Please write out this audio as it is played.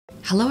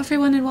Hello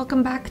everyone and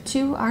welcome back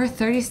to our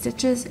 30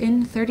 stitches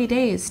in 30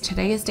 days.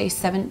 Today is day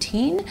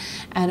 17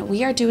 and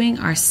we are doing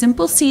our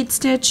simple seed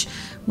stitch,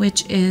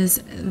 which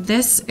is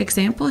this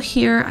example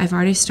here. I've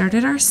already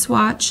started our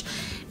swatch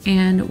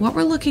and what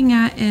we're looking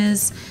at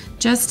is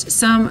just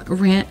some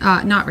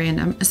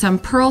some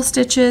purl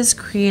stitches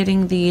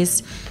creating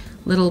these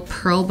little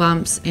purl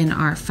bumps in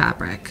our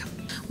fabric.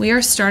 We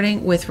are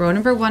starting with row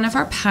number 1 of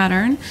our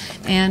pattern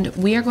and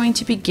we are going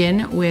to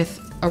begin with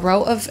a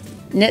row of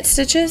knit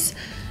stitches,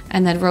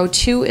 and then row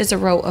 2 is a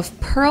row of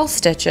purl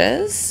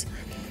stitches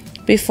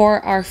before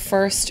our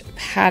first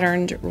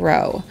patterned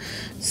row.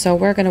 So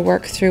we're going to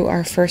work through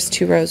our first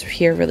 2 rows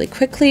here really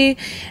quickly,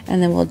 and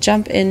then we'll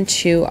jump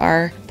into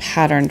our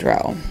patterned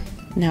row.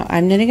 Now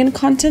I'm knitting in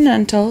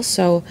continental,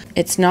 so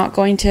it's not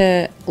going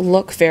to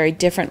look very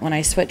different when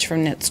I switch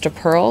from knits to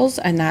purls,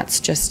 and that's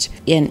just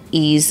in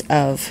ease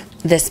of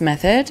this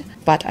method,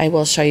 but I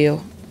will show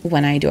you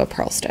when I do a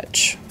purl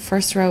stitch.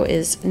 First row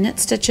is knit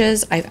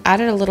stitches. I've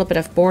added a little bit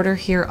of border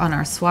here on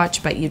our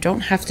swatch, but you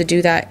don't have to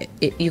do that.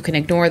 You can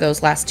ignore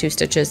those last 2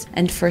 stitches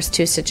and first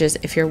 2 stitches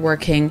if you're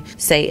working,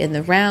 say, in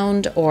the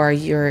round or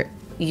you're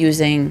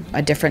using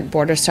a different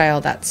border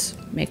style. That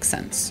makes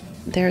sense.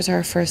 There's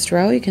our first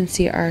row. You can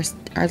see our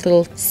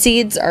little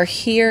seeds are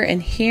here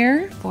and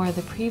here for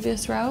the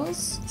previous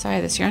rows.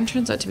 Sorry, this yarn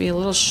turns out to be a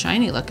little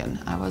shiny looking.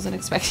 I wasn't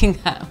expecting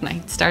that when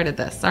I started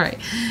this. Sorry.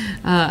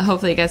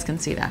 Hopefully you guys can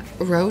see that.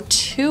 Row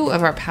 2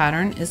 of our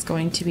pattern is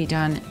going to be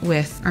done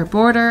with our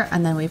border,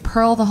 and then we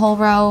purl the whole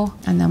row,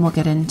 and then we'll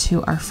get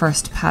into our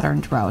first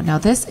patterned row. Now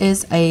this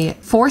is a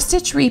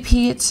 4-stitch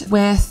repeat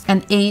with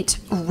an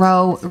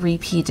 8-row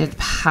repeated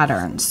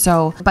pattern.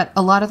 So, but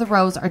a lot of the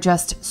rows are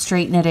just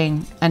straight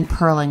knitting and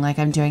purling like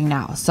I'm doing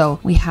now. So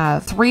we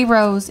have 3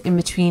 rows in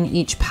between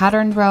each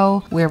patterned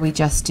row where we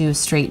just do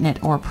straight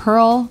knit or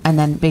purl, and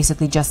then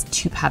basically just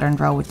 2 patterned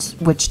rows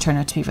which turn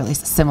out to be really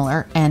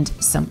similar and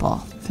simple.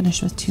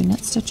 Finish with 2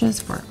 knit stitches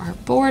for our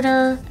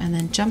border, and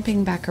then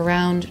jumping back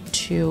around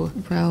to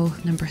row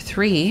number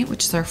 3,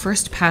 which is our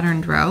first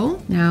patterned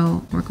row.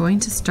 Now we're going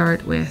to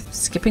start with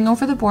skipping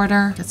over the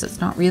border because it's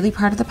not really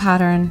part of the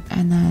pattern,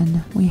 and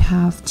then we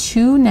have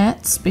 2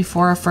 knits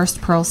before our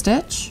first purl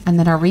stitch, and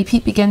then our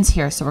repeat begins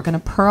here. So we're going to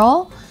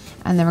purl,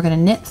 and then we're going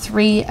to knit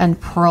 3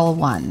 and purl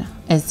 1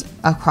 is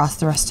across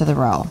the rest of the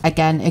row.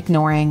 Again,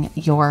 ignoring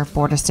your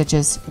border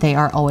stitches. They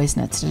are always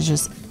knit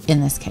stitches in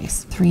this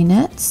case. 3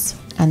 knits,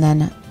 and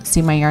then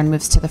see my yarn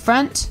moves to the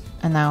front,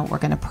 and now we're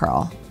going to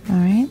purl. All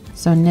right,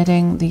 so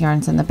knitting the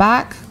yarns in the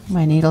back,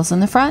 my needles in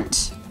the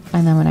front,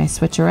 and then when I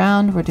switch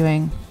around, we're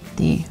doing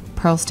the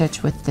purl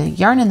stitch with the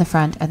yarn in the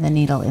front and the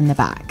needle in the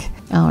back.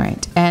 All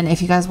right, and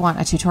if you guys want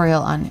a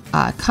tutorial on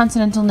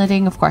continental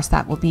knitting, of course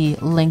that will be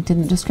linked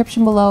in the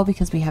description below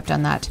because we have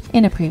done that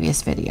in a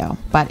previous video,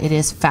 but it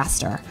is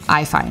faster,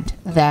 I find,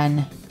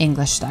 than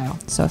English style.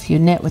 So if you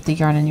knit with the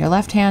yarn in your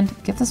left hand,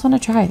 give this one a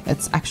try.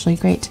 It's actually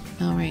great.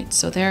 All right,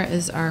 so there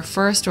is our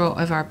first row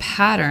of our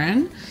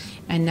pattern,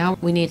 and now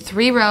we need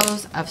 3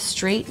 rows of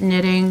straight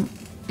knitting.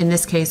 In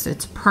this case,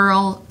 it's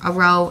purl a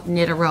row,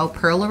 knit a row,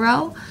 purl a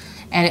row,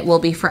 and it will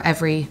be for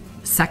every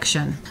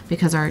section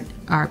because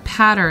our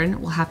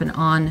pattern will happen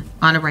on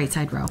a right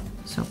side row.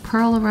 So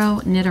purl a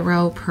row, knit a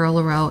row, purl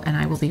a row, and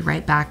I will be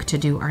right back to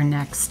do our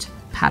next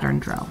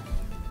patterned row.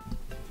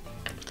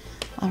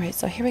 All right,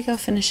 so here we go,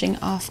 finishing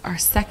off our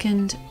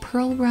second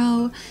purl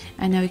row,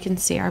 and now we can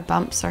see our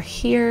bumps are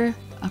here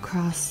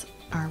across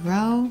our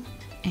row,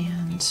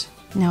 and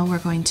now we're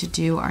going to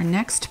do our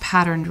next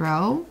patterned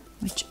row,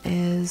 which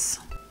is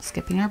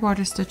skipping our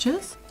border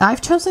stitches.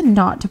 I've chosen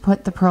not to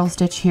put the purl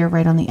stitch here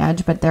right on the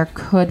edge, but there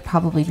could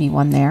probably be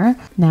one there.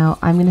 Now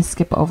I'm going to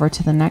skip over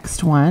to the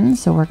next one.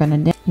 So we're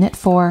going to knit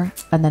 4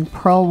 and then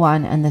purl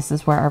 1, and this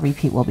is where our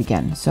repeat will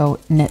begin. So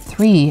knit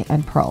 3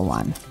 and purl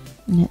 1.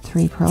 Knit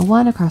 3, purl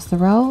 1 across the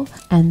row,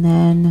 and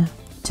then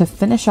to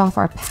finish off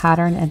our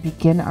pattern and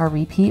begin our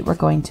repeat, we're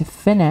going to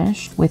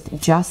finish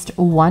with just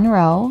 1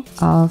 row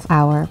of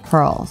our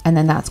purls, and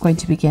then that's going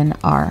to begin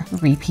our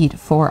repeat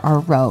for our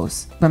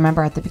rows.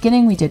 Remember at the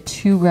beginning we did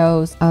 2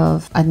 rows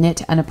of a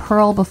knit and a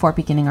purl before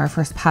beginning our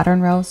first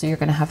pattern row, so you're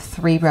going to have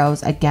 3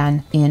 rows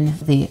again in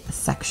the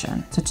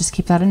section. So just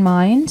keep that in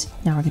mind.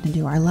 Now we're going to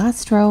do our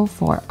last row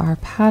for our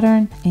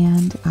pattern,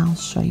 and I'll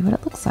show you what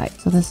it looks like.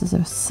 So this is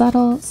a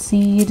subtle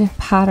seed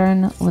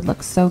pattern. Would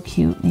look so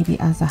cute maybe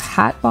as a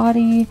hat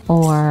body,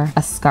 or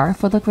a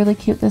scarf would look really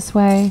cute this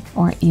way,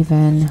 or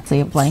even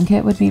say a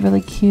blanket would be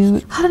really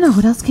cute. I don't know,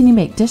 what else can you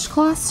make?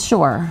 Dishcloths?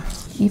 Sure.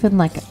 Even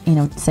like, you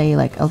know, say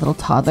like a little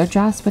toddler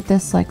dress with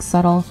this like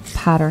subtle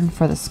pattern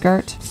for the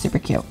skirt. Super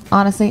cute.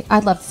 Honestly,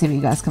 I'd love to see what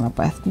you guys come up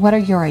with. What are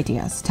your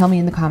ideas? Tell me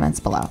in the comments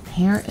below.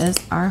 Here is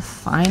our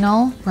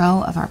final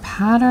row of our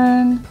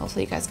pattern.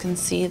 Hopefully you guys can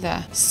see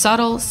the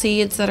subtle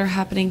seeds that are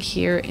happening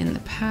here in the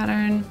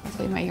pattern.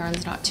 Hopefully my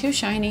yarn's not too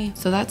shiny.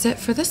 So that's it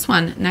for this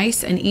one.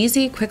 Nice and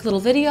easy, quick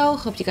little video.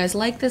 Hope you guys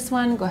like this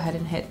one. Go ahead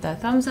and hit the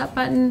thumbs up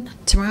button.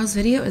 Tomorrow's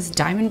video is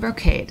diamond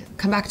brocade.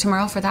 Come back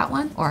tomorrow for that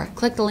one, or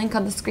click the link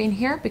on the screen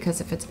here here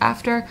because if it's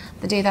after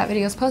the day that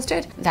video is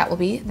posted, that will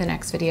be the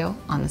next video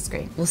on the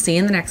screen. We'll see you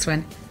in the next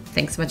one.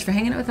 Thanks so much for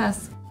hanging out with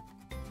us.